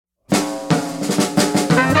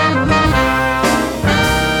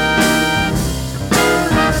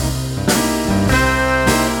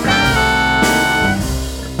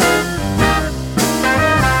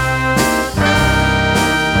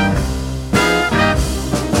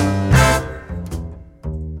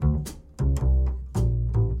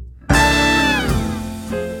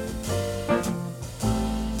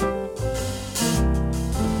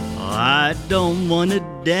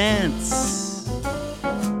dance.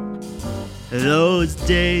 Those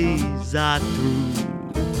days are through.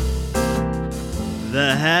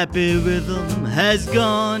 The happy rhythm has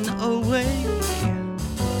gone away.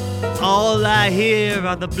 All I hear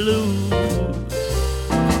are the blues.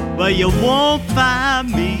 But you won't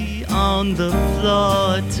find me on the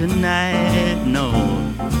floor tonight, no,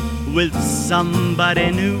 with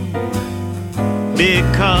somebody new.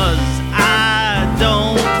 Because I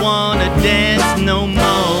don't wanna dance no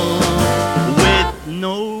more with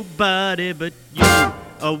nobody but you.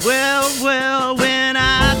 Well, when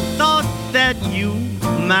I thought that you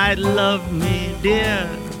might love me, dear,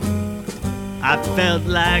 I felt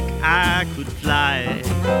like I could fly.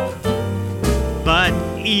 But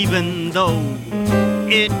even though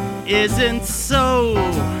it isn't so,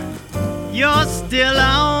 you're still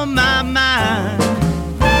on my mind.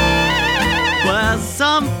 Well,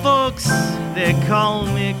 some folks, they call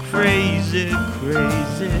me crazy,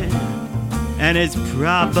 and it's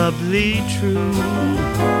probably true,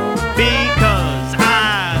 because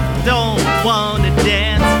I don't want to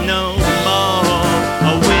dance no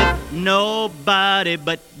more with nobody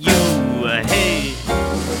but you. Hey.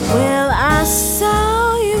 Well, I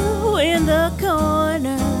saw you in the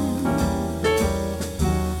corner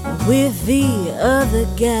with the other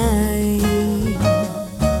guys,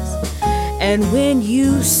 and when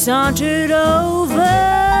you sauntered over,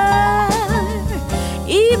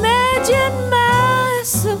 imagine my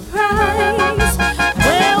surprise.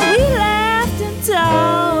 Well, we laughed and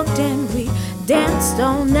talked and we danced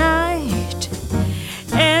all night,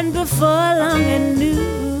 and before long I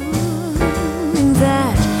knew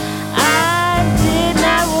that I did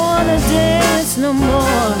not want to dance no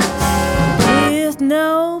more with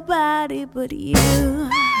nobody but you.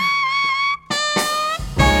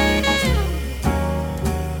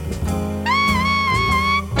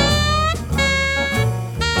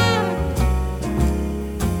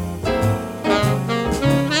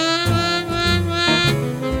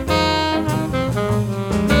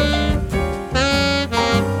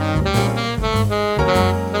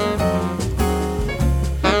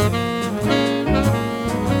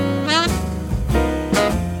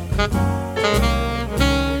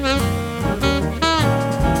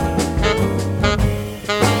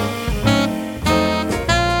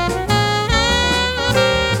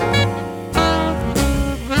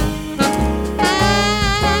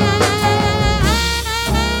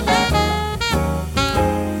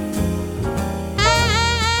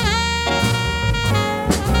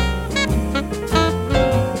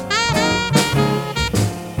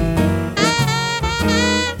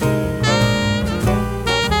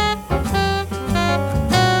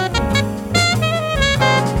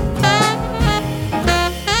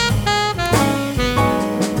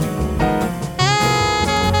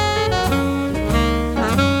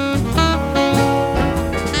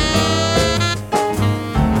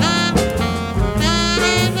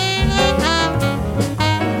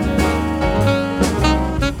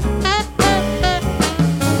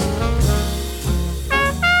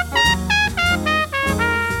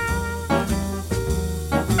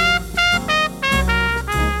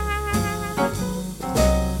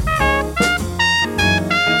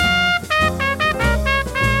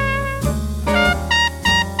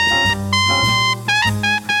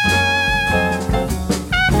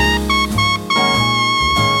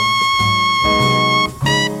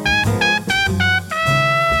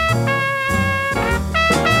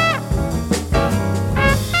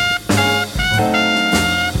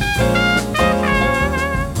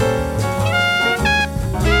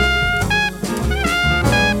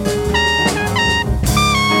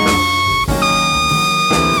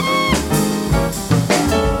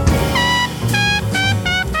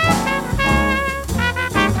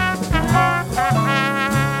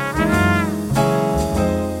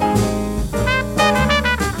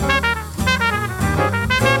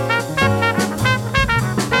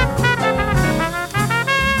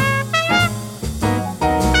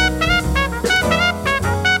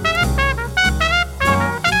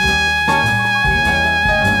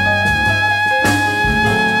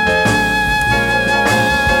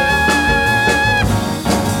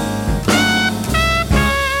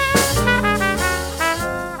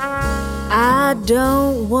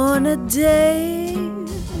 Don't wanna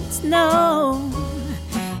dance, no,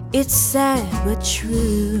 it's sad but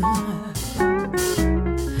true.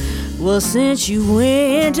 Well, since you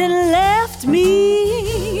went and left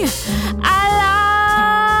me,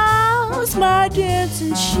 I lost my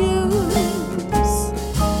dancing shoes.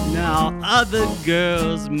 Now other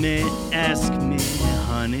girls may ask me,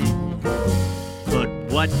 honey, but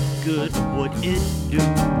what good would it do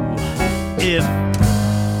if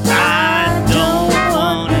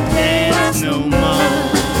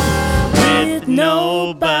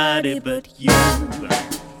nobody but you.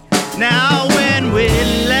 Now when we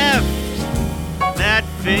left that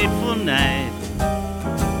fateful night,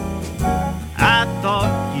 I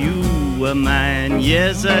thought you were mine,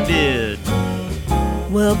 yes I did.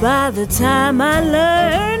 Well, by the time I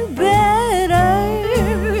learned better,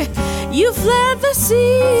 you fled the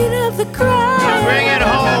scene of the crime. Bring it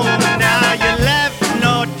home, now you left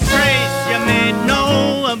no trace, you made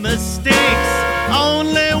no mistakes.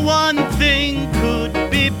 Only one thing could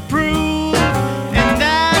be proved, and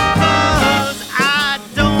that was I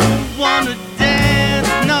don't wanna dance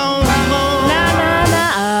no more. Nah, nah,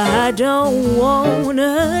 nah, I don't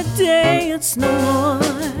wanna dance no more.